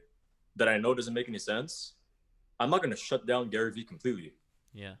say, that I know doesn't make any sense, I'm not going to shut down Gary Vee completely.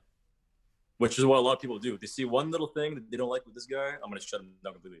 Yeah. Which is what a lot of people do. They see one little thing that they don't like with this guy, I'm going to shut him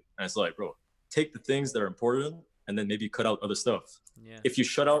down completely. And it's like, bro, take the things that are important and then maybe cut out other stuff. Yeah.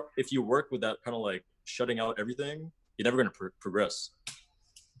 If you work with that kind of like shutting out everything, you're never going to progress.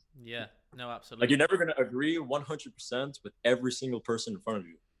 Yeah, no, absolutely. Like, you're never going to agree 100% with every single person in front of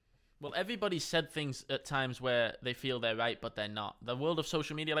you. Well, everybody said things at times where they feel they're right, but they're not. The world of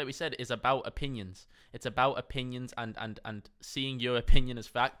social media, like we said, is about opinions. It's about opinions and seeing your opinion as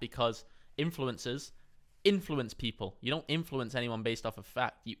fact, because influencers influence people. You don't influence anyone based off of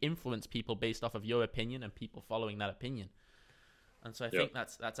fact. You influence people based off of your opinion and people following that opinion. And so I think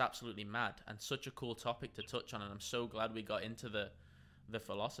that's absolutely mad and such a cool topic to touch on. And I'm so glad we got into the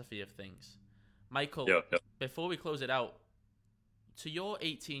philosophy of things. Michael, before we close it out, to your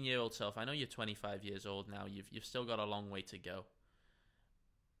 18-year-old self, I know you're 25 years old now. You've still got a long way to go.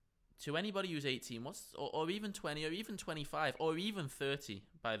 To anybody who's 18, or even 20, or even 25, or even 30,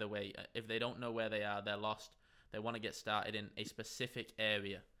 by the way, if they don't know where they are, they're lost, they want to get started in a specific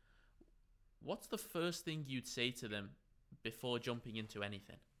area, what's the first thing you'd say to them before jumping into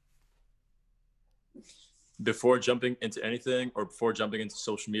anything? Before jumping into anything, or before jumping into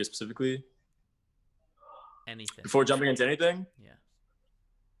social media specifically? Anything. Before jumping into anything? Yeah.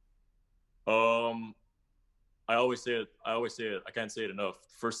 I always say it. I can't say it enough.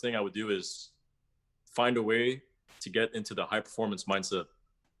 First thing I would do is find a way to get into the high performance mindset.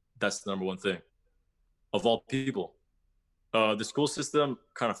 That's the number one thing. Of all people, the school system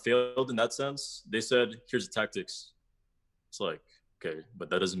kind of failed in that sense. They said, "Here's the tactics." It's like, okay, but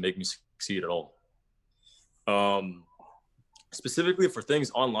that doesn't make me succeed at all. Specifically for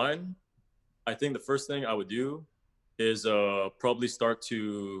things online, I think the first thing I would do is probably start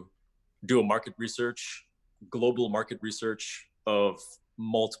to do a market research, global market research of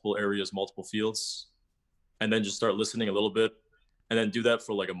multiple areas, multiple fields, and then just start listening a little bit, and then do that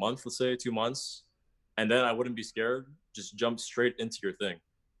for like a month, let's say 2 months. And then I wouldn't be scared. Just jump straight into your thing.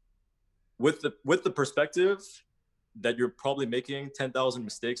 With the perspective that you're probably making 10,000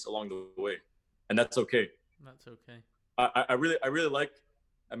 mistakes along the way. And that's okay. That's okay. I really like,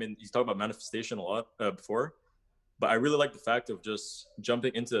 I mean, he's talked about manifestation a lot before, but I really like the fact of just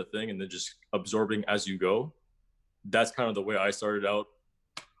jumping into the thing and then just absorbing as you go. That's kind of the way I started out.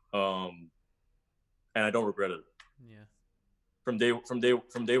 And I don't regret it. Yeah. From day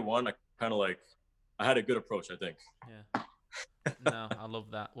one, I kind of like, I had a good approach, I think. Yeah. No, I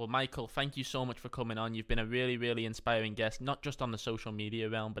love that. Well, Michael, thank you so much for coming on. You've been a really, really inspiring guest, not just on the social media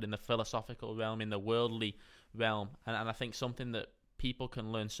realm, but in the philosophical realm, in the worldly realm. And I think something that people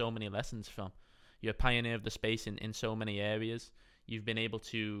can learn so many lessons from. You're a pioneer of the space in so many areas. You've been able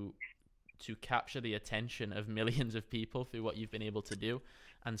to capture the attention of millions of people through what you've been able to do.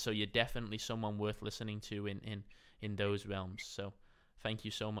 And so you're definitely someone worth listening to in those realms. So thank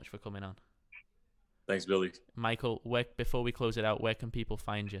you so much for coming on. Thanks, Billy. Michael, before we close it out, where can people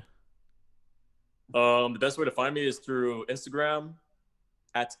find you? The best way to find me is through Instagram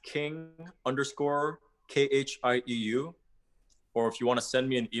at king_KHIEU. Or if you want to send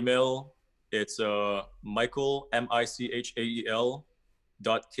me an email, it's Michael, MICHAEL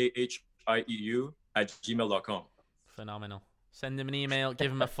 .KHIEU@gmail.com. Phenomenal. Send him an email,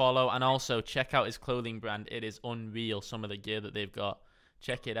 give him a follow, and also check out his clothing brand. It is unreal, some of the gear that they've got.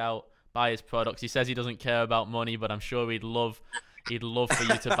 Check it out. Buy his products. He says he doesn't care about money, but I'm sure he'd love for you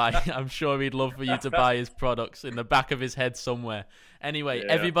to buy. I'm sure he'd love for you to buy his products in the back of his head somewhere. Anyway,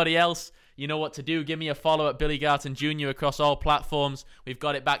 Everybody else, you know what to do. Give me a follow at Billy Garton Jr. across all platforms. We've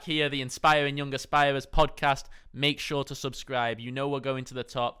got it back here, the Inspiring Young Aspirers podcast. Make sure to subscribe. You know we're going to the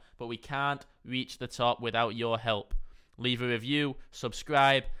top, but we can't reach the top without your help. Leave a review,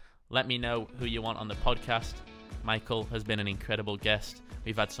 subscribe, let me know who you want on the podcast. Michael has been an incredible guest.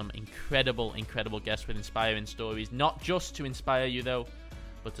 We've had some incredible guests with inspiring stories, not just to inspire you though,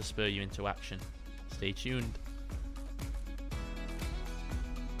 but to spur you into action. Stay tuned.